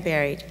 dead, and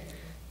buried.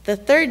 The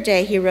third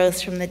day he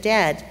rose from the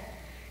dead.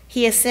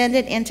 He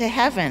ascended into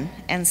heaven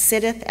and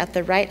sitteth at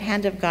the right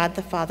hand of God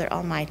the Father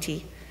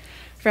Almighty.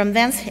 From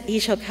thence he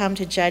shall come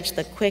to judge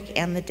the quick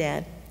and the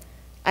dead.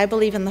 I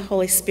believe in the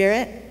Holy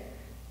Spirit,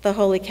 the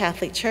Holy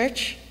Catholic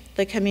Church, the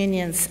the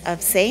communions of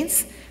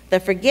saints, the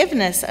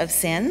forgiveness of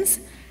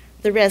sins,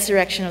 the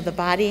resurrection of the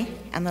body,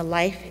 and the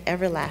life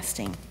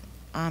everlasting.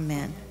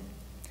 Amen.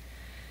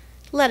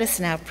 Let us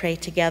now pray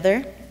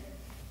together.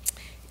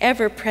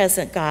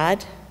 Ever-present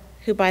God,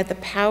 who by the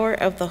power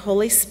of the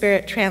Holy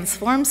Spirit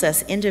transforms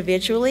us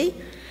individually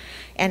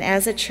and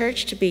as a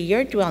church to be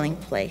your dwelling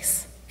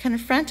place,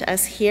 confront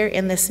us here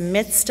in this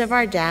midst of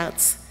our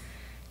doubts.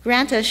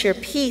 Grant us your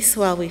peace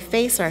while we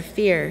face our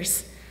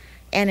fears,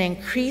 and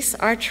increase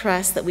our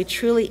trust that we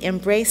truly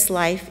embrace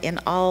life in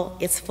all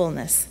its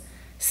fullness.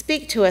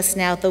 Speak to us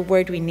now the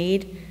word we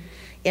need,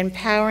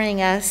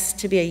 empowering us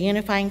to be a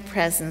unifying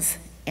presence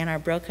in our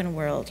broken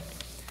world.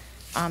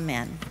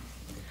 Amen.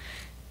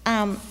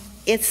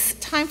 It's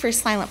time for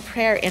silent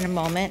prayer in a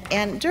moment,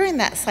 and during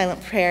that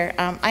silent prayer,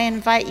 I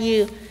invite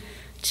you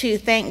to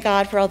thank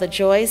God for all the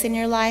joys in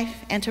your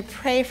life and to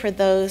pray for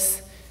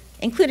those,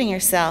 including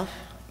yourself,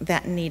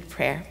 that need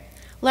prayer.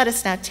 Let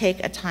us now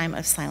take a time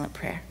of silent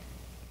prayer.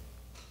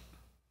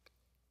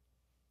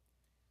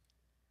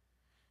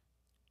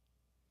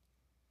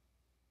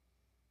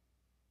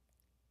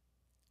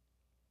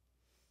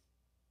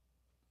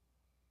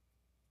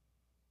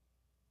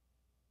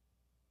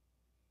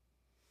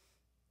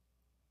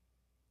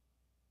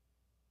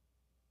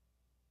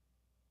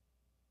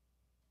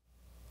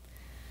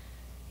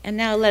 And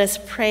now let us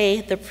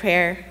pray the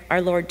prayer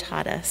our Lord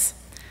taught us.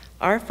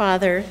 Our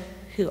Father,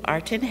 who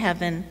art in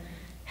heaven,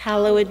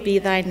 hallowed be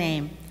thy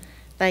name.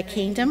 Thy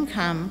kingdom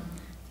come,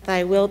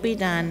 thy will be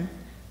done,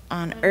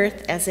 on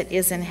earth as it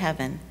is in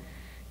heaven.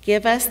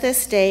 Give us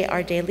this day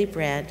our daily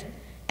bread,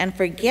 and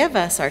forgive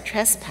us our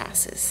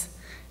trespasses,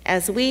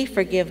 as we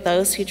forgive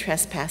those who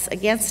trespass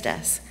against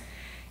us.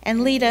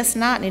 And lead us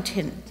not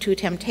into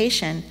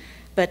temptation,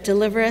 but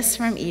deliver us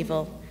from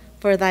evil.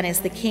 For thine is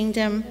the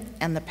kingdom,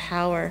 and the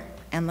power,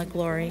 and the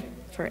glory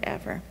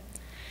forever.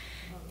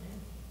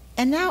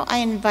 And now I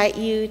invite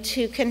you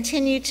to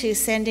continue to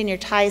send in your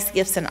tithes,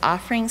 gifts, and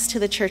offerings to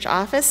the church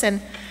office.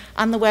 And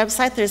on the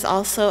website, there's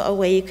also a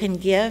way you can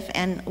give,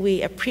 and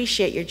we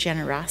appreciate your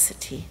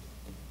generosity.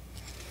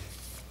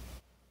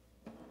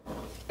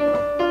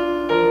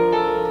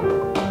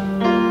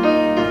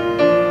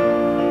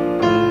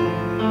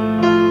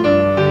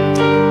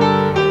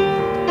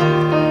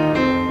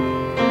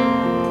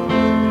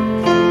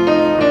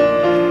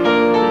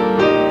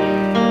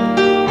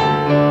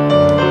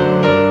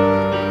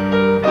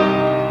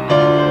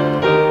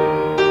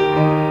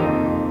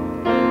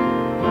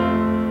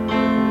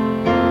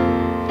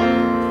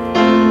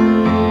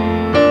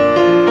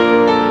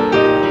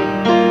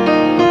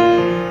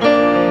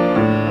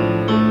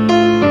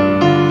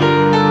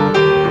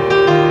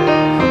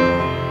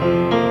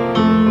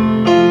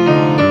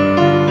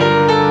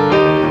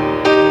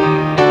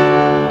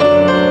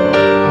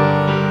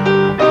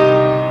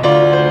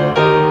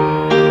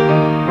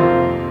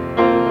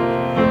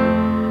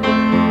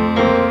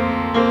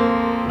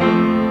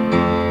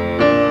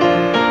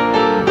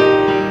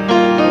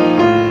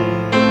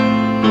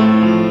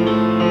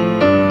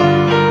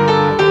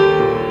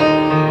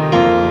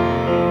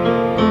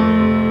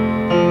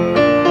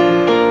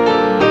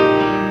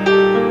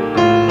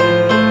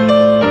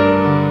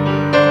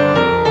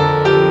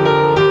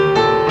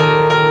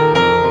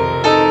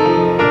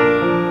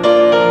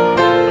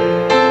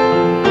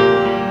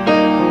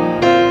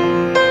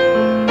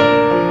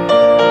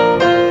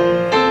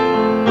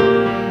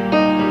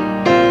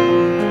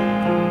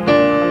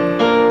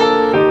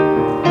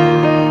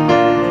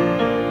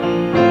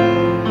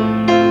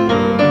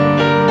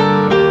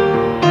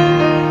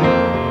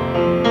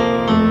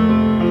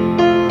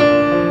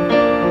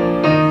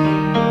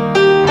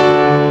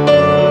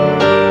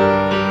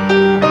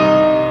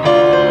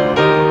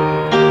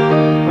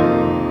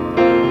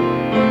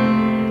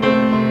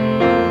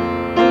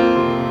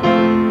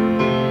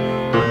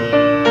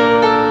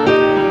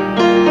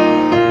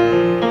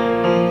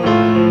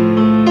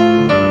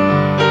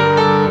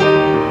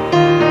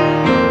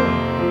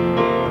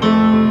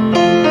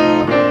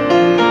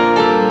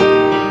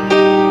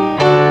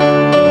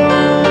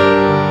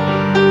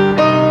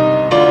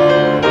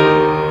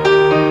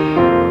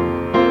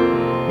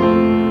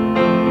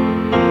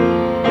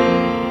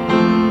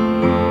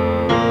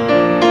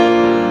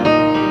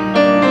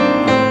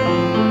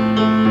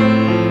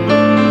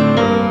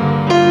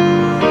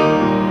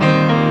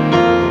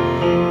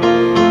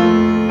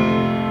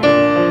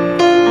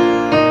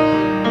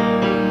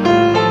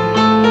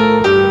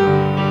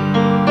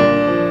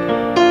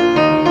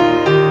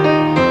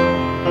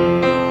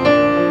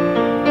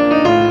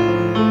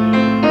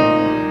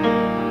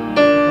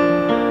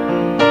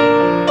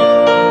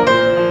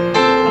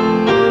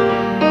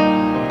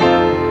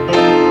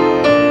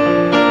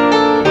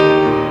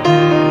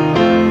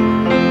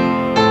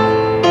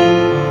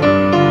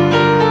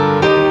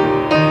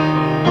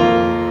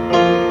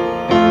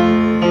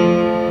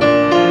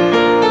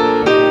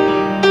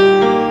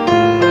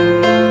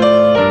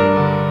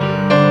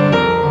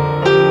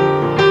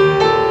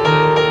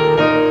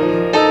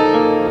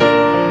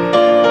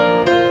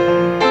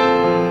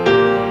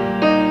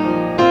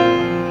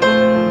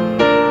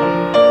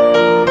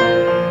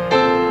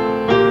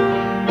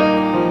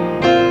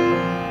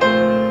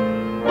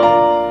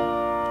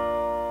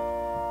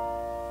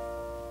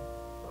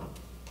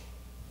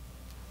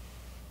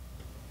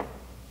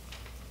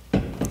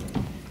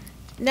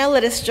 Now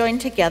let us join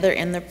together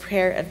in the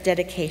prayer of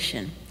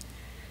dedication.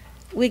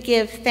 We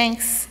give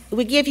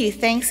you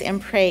thanks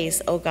and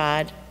praise, O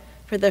God,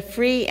 for the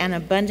free and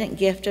abundant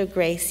gift of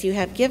grace you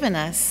have given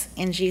us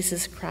in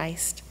Jesus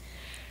Christ.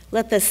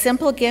 Let the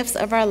simple gifts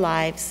of our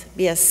lives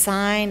be a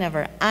sign of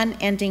our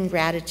unending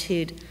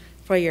gratitude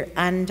for your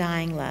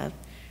undying love.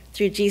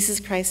 Through Jesus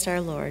Christ our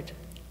Lord.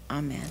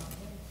 Amen.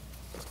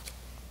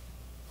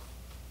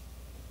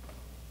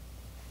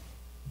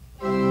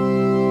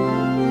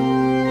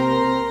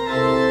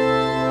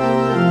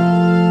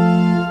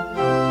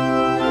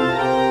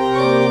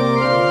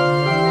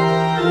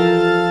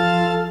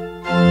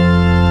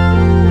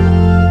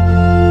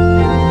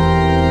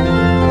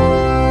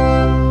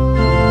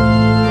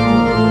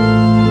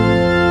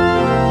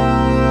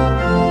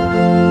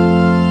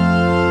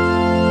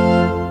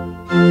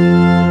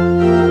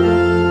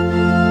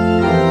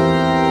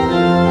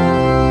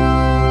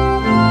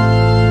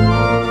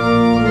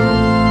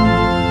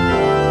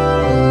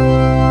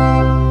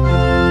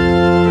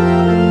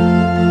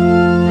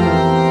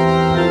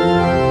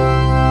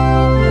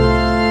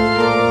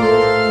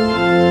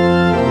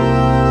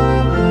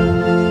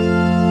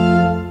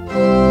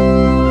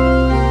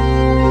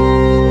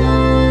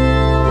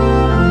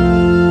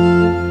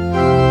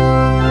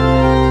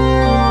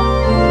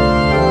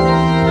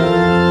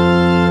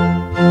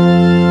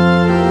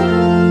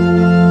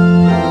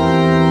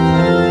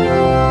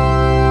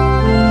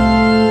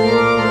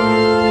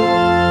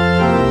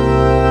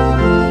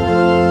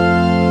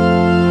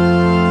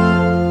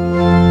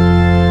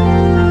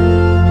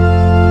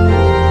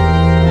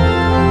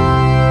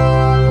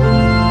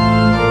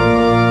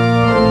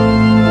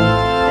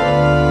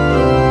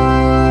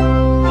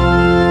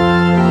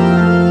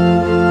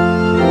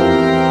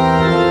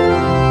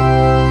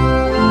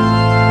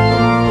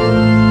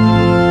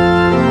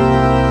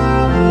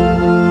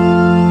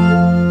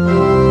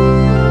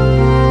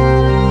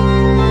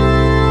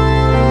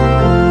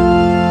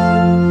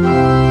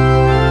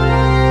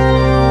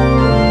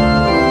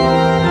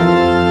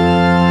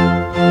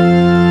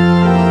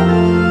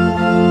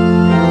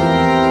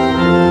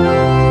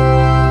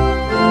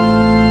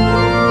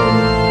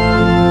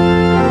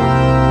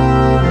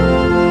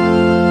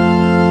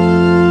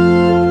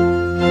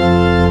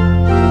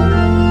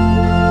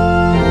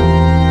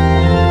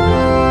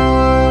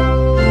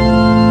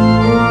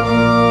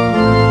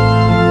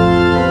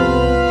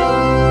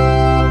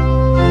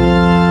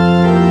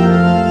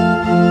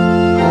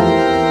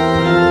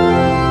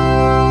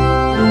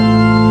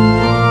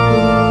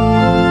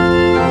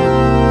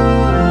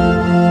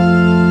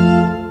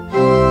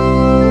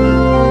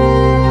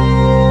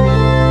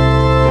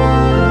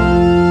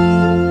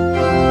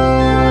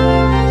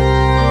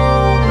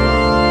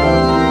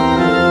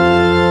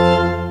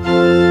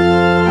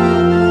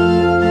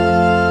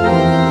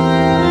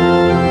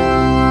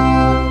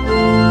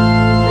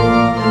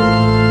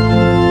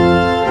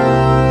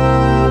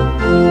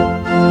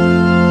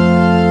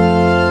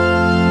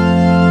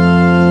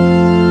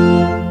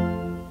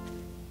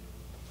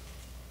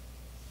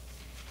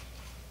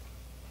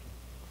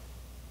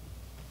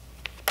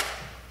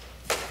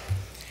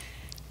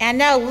 And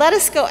now let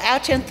us go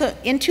out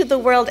into the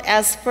world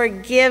as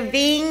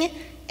forgiving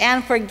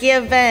and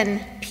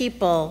forgiven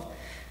people,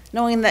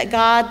 knowing that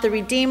God, the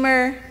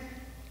Redeemer,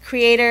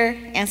 Creator,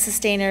 and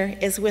Sustainer,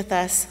 is with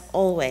us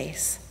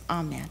always.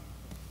 Amen.